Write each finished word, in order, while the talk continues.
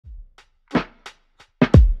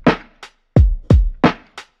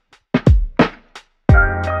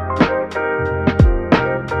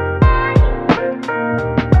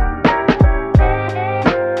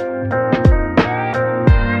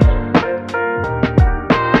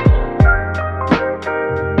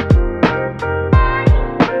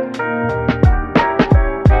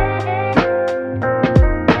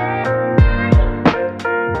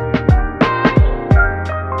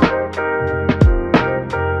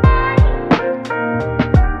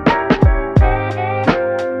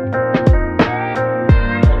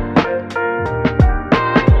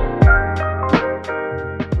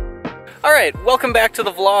Welcome back to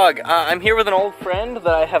the vlog. I'm here with an old friend that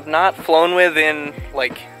I have not flown with in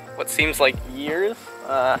like what seems like years.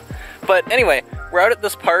 But anyway, we're out at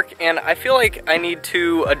this park and I feel like I need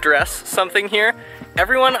to address something here.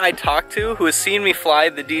 Everyone I talk to who has seen me fly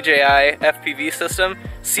the DJI FPV system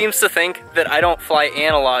seems to think that I don't fly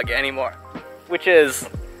analog anymore, which is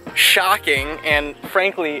shocking and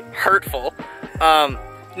frankly hurtful.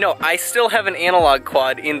 No, I still have an analog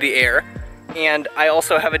quad in the air, and I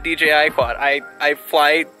also have a DJI quad. I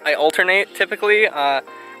alternate typically.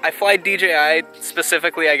 I fly DJI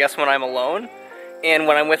specifically, I guess, when I'm alone, and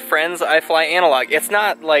when I'm with friends, I fly analog. It's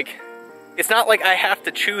not like I have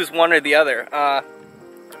to choose one or the other.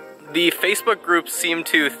 The Facebook groups seem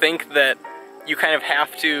to think that you kind of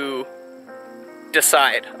have to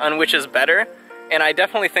decide on which is better, and I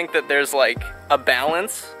definitely think that there's like a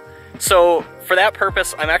balance. So for that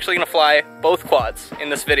purpose, I'm actually going to fly both quads in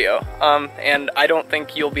this video, and I don't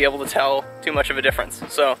think you'll be able to tell too much of a difference.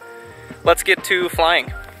 So let's get to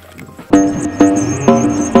flying.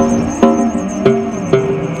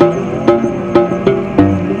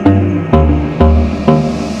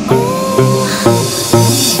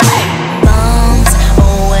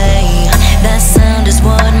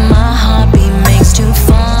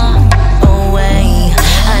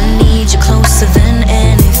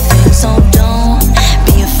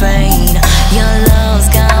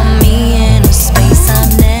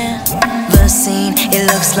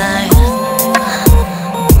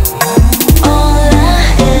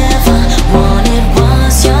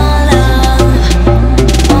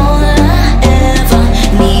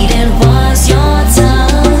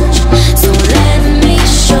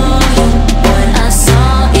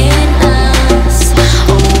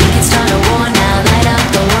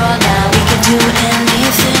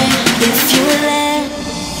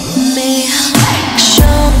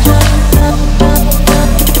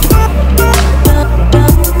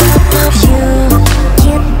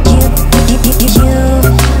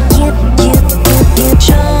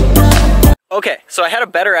 Okay, so I had a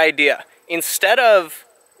better idea. Instead of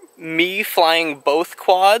me flying both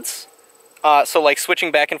quads, so like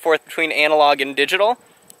switching back and forth between analog and digital,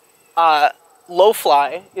 Low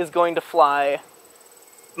Fly is going to fly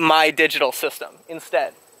my digital system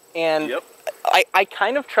instead. And yep. I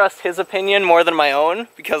kind of trust his opinion more than my own,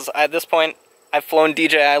 because at this point I've flown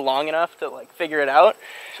DJI long enough to like figure it out.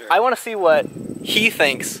 Sure. I want to see what he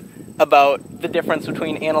thinks about the difference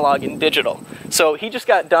between analog and digital. So he just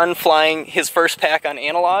got done flying his first pack on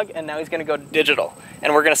analog, and now he's going to go to digital,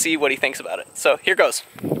 and we're going to see what he thinks about it. So here goes.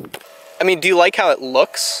 I mean, do you like how it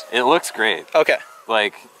looks? It looks great. Okay.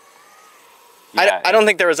 Like, yeah, I don't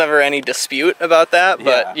think there was ever any dispute about that,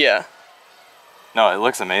 but yeah. No, it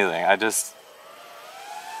looks amazing. I just...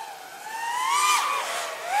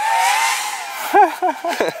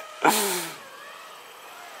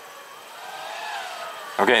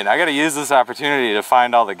 Okay, I gotta use this opportunity to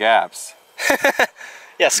find all the gaps.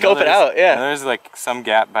 Yeah, scope it out, yeah. There's like some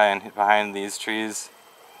gap behind these trees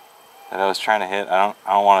that I was trying to hit. I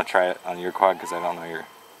don't want to try it on your quad because I don't know your...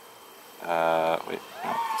 wait,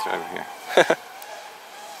 no, it's right over here.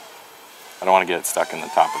 I don't want to get it stuck in the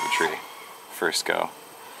top of the tree. First go.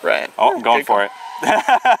 Right. Oh, I'm going for it.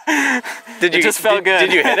 It just felt good.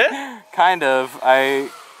 Did you hit it? Kind of.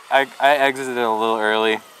 I exited it a little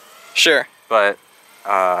early. Sure. But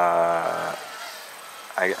I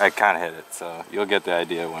kind of hit it, so you'll get the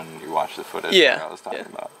idea when you watch the footage. Yeah. That I was talking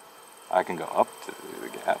about. I can go up to the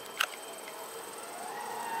gap.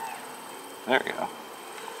 There we go.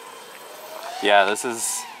 Yeah, this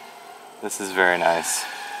is very nice.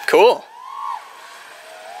 Cool.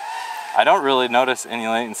 I don't really notice any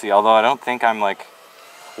latency, although I don't think I'm like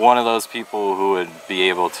one of those people who would be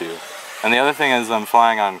able to. And the other thing is I'm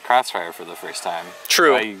flying on Crossfire for the first time.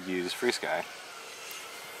 True. So I use FreeSky.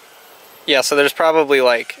 Yeah, so there's probably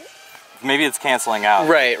like... Maybe it's canceling out.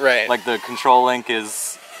 Right, right. Like the control link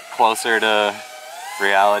is closer to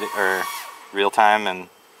reality, or real time, and...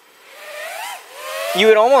 You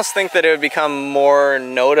would almost think that it would become more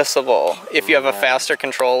noticeable if you have a faster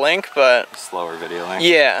control link, but... Slower video link.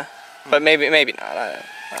 Yeah, but maybe not.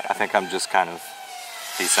 I think I'm just kind of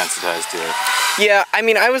desensitized to it. Yeah, I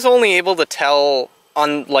mean, I was only able to tell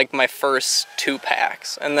on like my first 2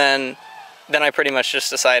 packs, and then I pretty much just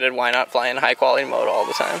decided why not fly in high quality mode all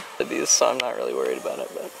the time. So I'm not really worried about it.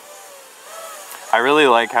 But I really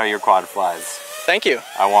like how your quad flies. Thank you.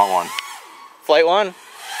 I want one. Flight 1.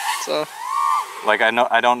 So like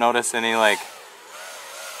I don't notice any like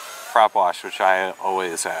prop wash, which I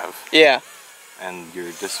always have. Yeah. And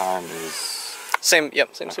your disarm is same.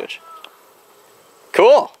 Yep, same switch.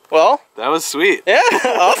 Cool. Well, that was sweet. Yeah,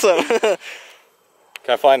 awesome.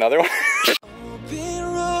 Can I fly another one?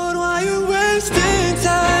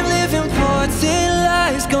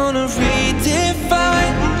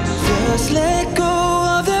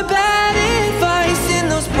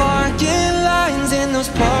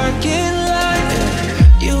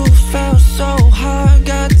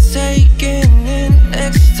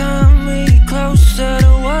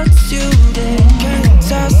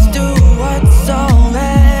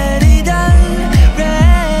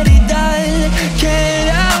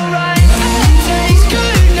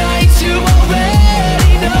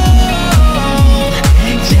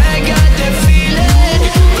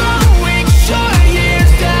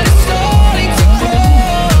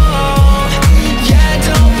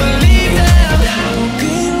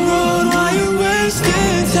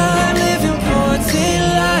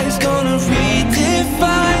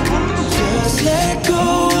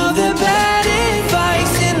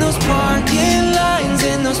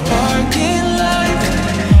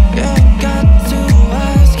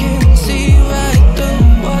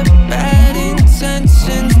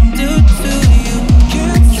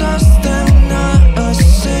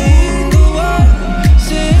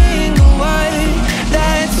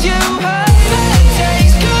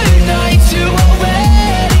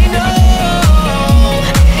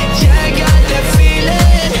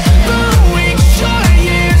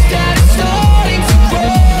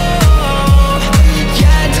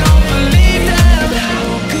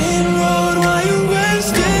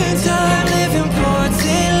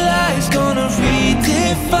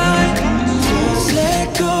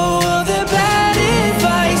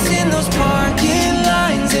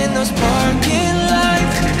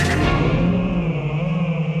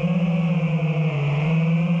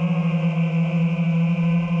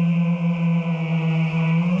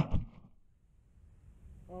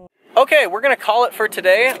 okay, we're gonna call it for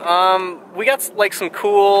today. We got like some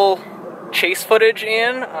cool chase footage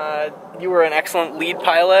in. You were an excellent lead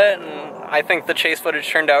pilot, and I think the chase footage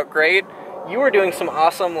turned out great. You were doing some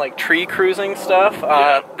awesome like tree cruising stuff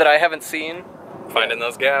that I haven't seen. Finding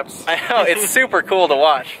those gaps. I know, it's super cool to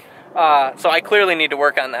watch. So I clearly need to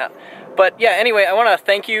work on that. But yeah, anyway, I want to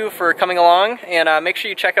thank you for coming along, and make sure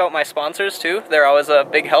you check out my sponsors too. They're always a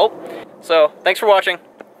big help. So thanks for watching.